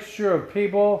mixture of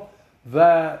people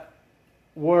that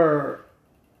were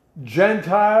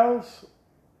Gentiles,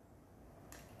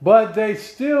 but they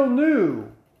still knew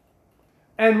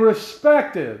and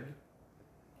respected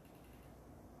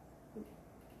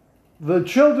the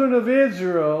children of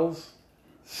Israel's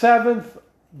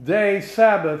seventh-day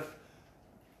Sabbath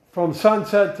from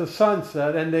sunset to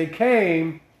sunset, and they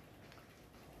came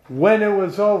when it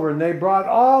was over, and they brought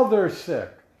all their sick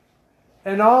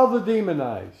and all the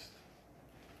demonized.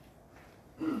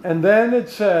 And then it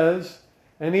says,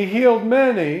 "And he healed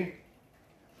many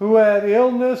who had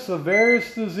illness of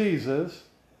various diseases,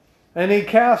 and he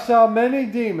cast out many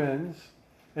demons,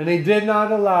 and he did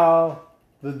not allow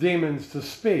the demons to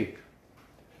speak."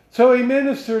 So he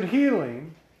ministered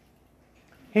healing.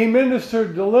 He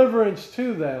ministered deliverance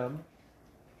to them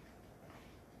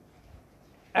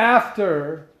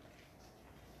after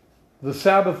the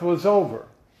Sabbath was over.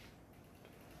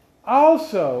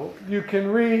 Also, you can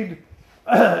read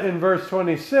in verse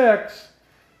 26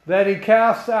 that he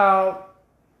cast out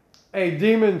a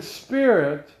demon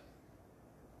spirit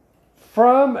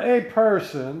from a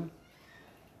person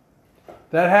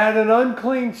that had an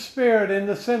unclean spirit in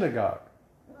the synagogue.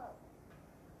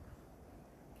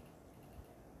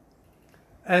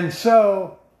 And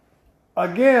so,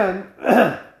 again,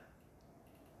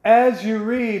 as you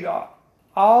read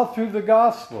all through the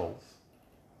Gospels,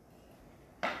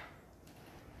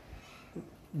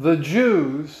 the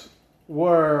Jews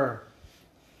were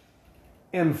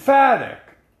emphatic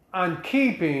on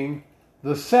keeping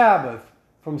the Sabbath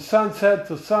from sunset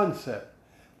to sunset.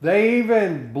 They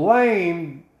even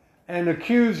blamed and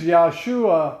accused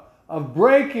Yeshua of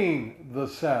breaking the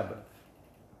Sabbath.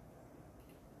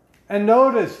 And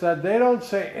notice that they don't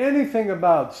say anything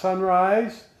about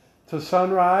sunrise to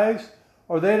sunrise,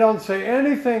 or they don't say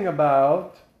anything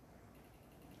about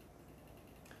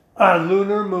a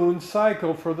lunar moon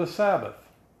cycle for the Sabbath.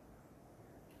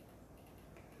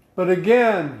 But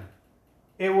again,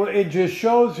 it just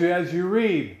shows you as you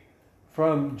read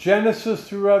from Genesis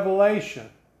through Revelation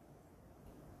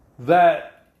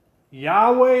that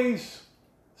Yahweh's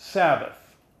Sabbath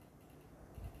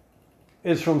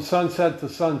is from sunset to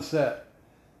sunset.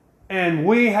 And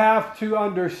we have to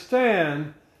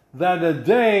understand that a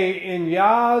day in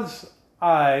Yah's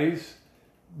eyes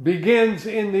begins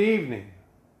in the evening.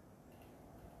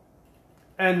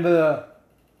 And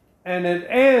it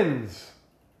ends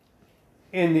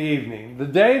in the evening. The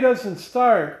day doesn't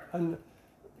start,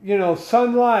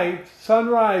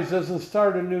 sunrise doesn't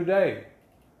start a new day.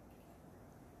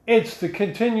 It's the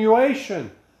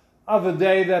continuation of a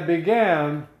day that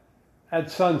began at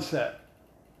sunset.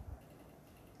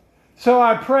 So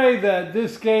I pray that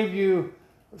this gave you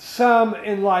some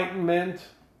enlightenment,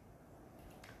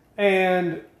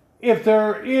 and if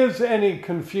there is any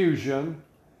confusion,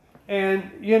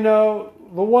 and the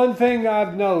one thing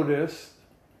I've noticed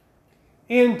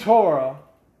in Torah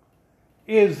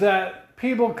is that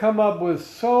people come up with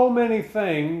so many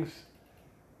things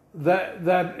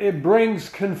that it brings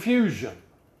confusion.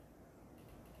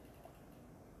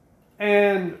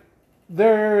 And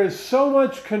there is so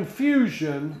much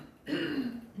confusion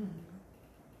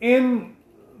in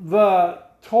the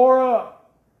Torah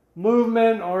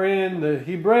movement, or in the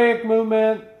Hebraic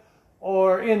movement,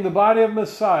 or in the body of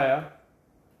Messiah,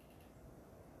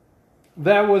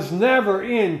 that was never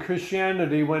in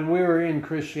Christianity when we were in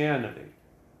Christianity.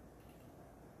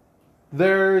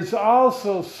 There's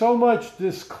also so much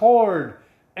discord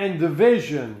and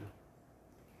division,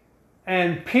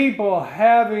 and people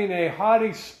having a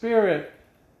haughty spirit,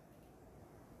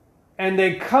 and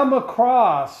they come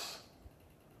across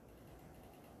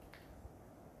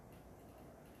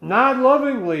not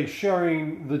lovingly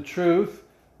sharing the truth,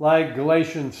 like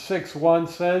Galatians 6:1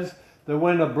 says, that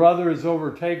when a brother is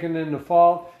overtaken in the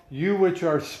fault, you which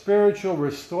are spiritual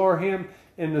restore him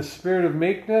in the spirit of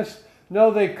meekness.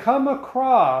 No, they come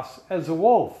across as a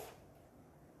wolf,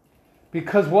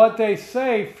 because what they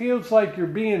say feels like you're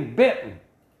being bitten.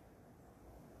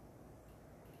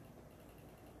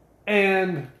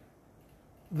 And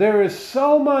there is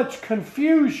so much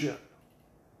confusion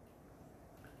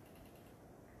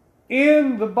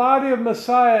in the body of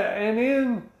Messiah and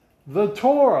in the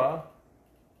Torah.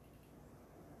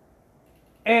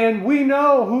 And we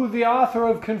know who the author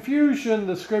of confusion,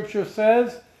 the scripture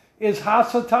says, is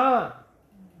Hasatan.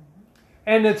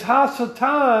 And it's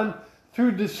Hasatan,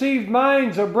 through deceived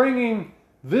minds, are bringing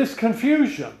this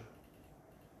confusion.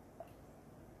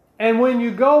 And when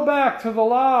you go back to the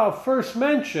law of first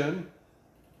mention,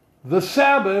 the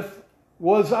Sabbath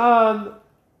was on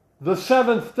the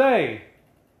seventh day.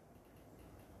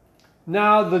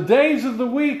 Now, the days of the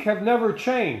week have never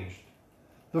changed.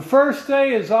 The first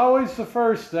day is always the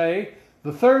first day,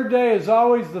 the third day is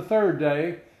always the third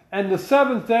day, and the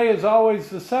seventh day is always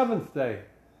the seventh day.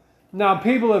 Now,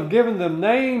 people have given them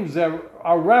names that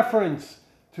are reference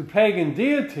to pagan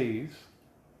deities,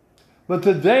 but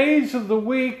the days of the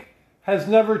week has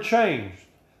never changed.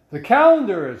 The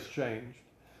calendar has changed,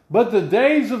 but the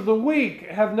days of the week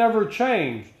have never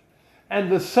changed. And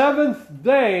the seventh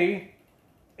day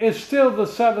is still the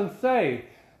seventh day.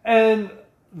 And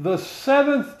the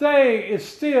seventh day is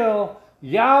still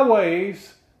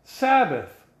Yahweh's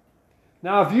Sabbath.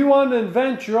 Now, if you want to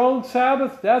invent your own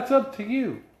Sabbath, that's up to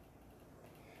you.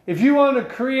 If you want to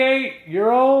create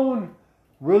your own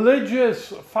religious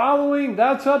following,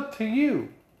 that's up to you.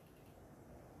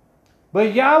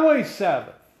 But Yahweh's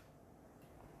Sabbath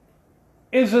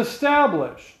is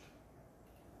established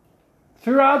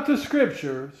throughout the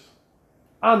scriptures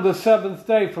on the seventh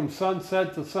day from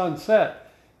sunset to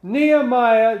sunset.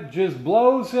 Nehemiah just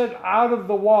blows it out of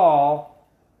the wall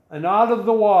and out of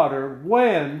the water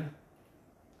when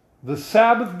the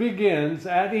Sabbath begins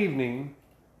at evening,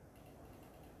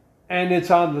 and it's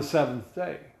on the seventh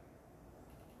day.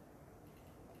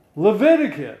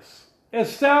 Leviticus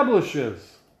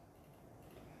establishes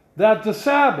that the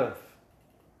Sabbath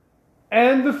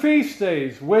and the feast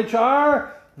days, which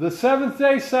are the seventh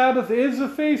day Sabbath is a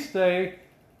feast day,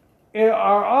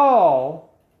 are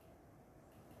all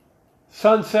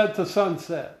sunset to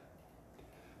sunset.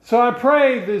 So I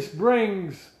pray this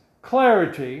brings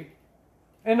clarity,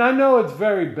 and I know it's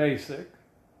very basic,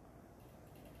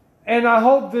 and I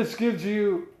hope this gives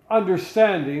you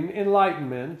understanding,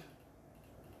 enlightenment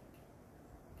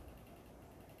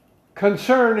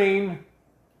concerning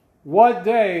what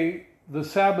day the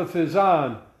Sabbath is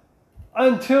on.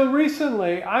 Until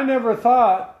recently, I never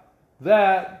thought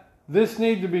that this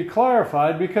needed to be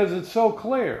clarified because it's so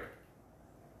clear.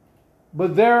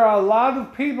 But there are a lot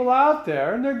of people out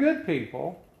there, and they're good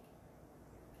people,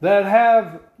 that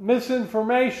have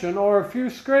misinformation or a few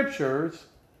scriptures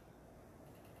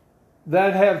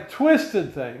that have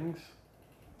twisted things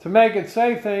to make it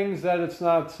say things that it's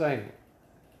not saying.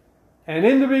 And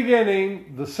in the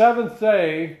beginning, the seventh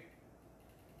day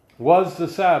was the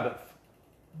Sabbath.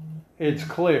 It's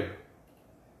clear.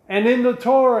 And in the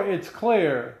Torah, it's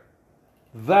clear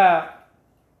that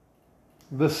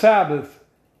the Sabbath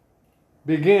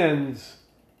begins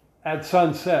at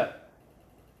sunset.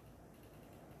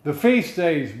 The feast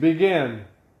days begin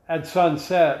at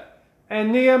sunset.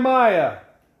 And Nehemiah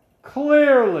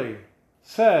clearly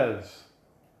says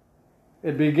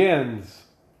it begins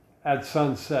at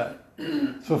sunset.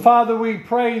 So Father, we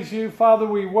praise you. Father,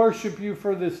 we worship you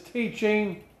for this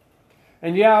teaching.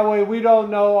 And Yahweh, we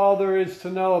don't know all there is to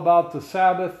know about the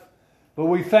Sabbath, but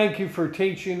we thank you for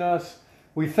teaching us.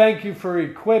 We thank you for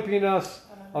equipping us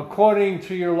according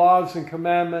to your laws and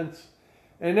commandments.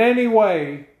 In any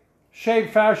way,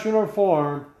 shape, fashion, or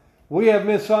form, we have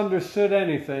misunderstood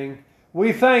anything.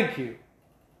 We thank you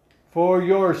for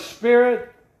your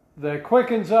Spirit that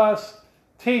quickens us,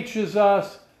 teaches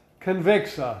us,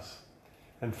 convicts us.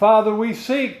 And Father, we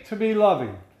seek to be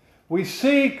loving. We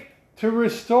seek to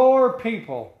restore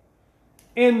people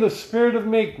in the spirit of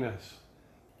meekness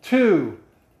to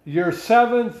your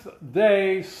seventh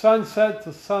day, sunset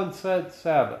to sunset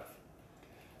Sabbath.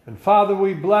 And Father,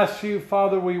 we bless you.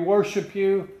 Father, we worship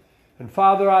you. And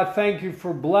Father, I thank you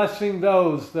for blessing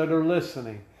those that are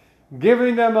listening,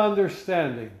 giving them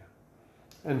understanding.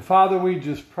 And Father, we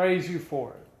just praise you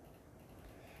for it.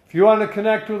 If you want to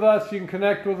connect with us, you can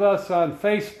connect with us on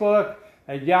Facebook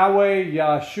at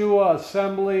YHWH'S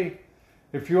Assembly.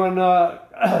 If you want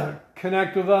to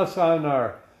connect with us on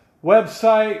our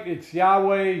website, it's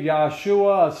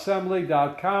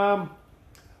YHWH'Sassembly.com.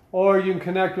 Or you can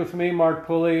connect with me, Mark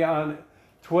Pulley, on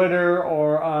Twitter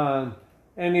or on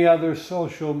any other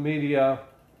social media.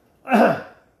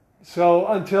 So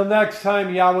until next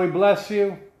time, Yahweh bless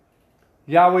you.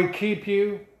 Yahweh keep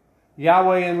you.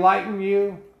 Yahweh enlighten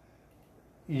you.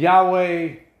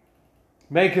 Yahweh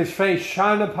make his face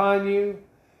shine upon you.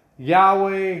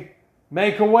 Yahweh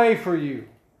make a way for you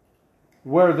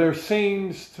where there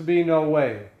seems to be no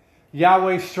way.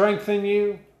 Yahweh strengthen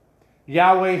you.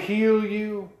 Yahweh heal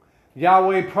you.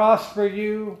 Yahweh prosper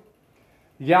you.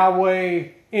 Yahweh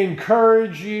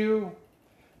encourage you.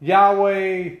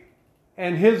 Yahweh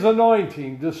and his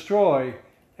anointing destroy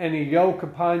any yoke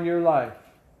upon your life.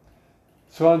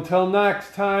 So until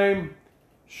next time,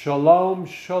 shalom,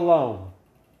 shalom.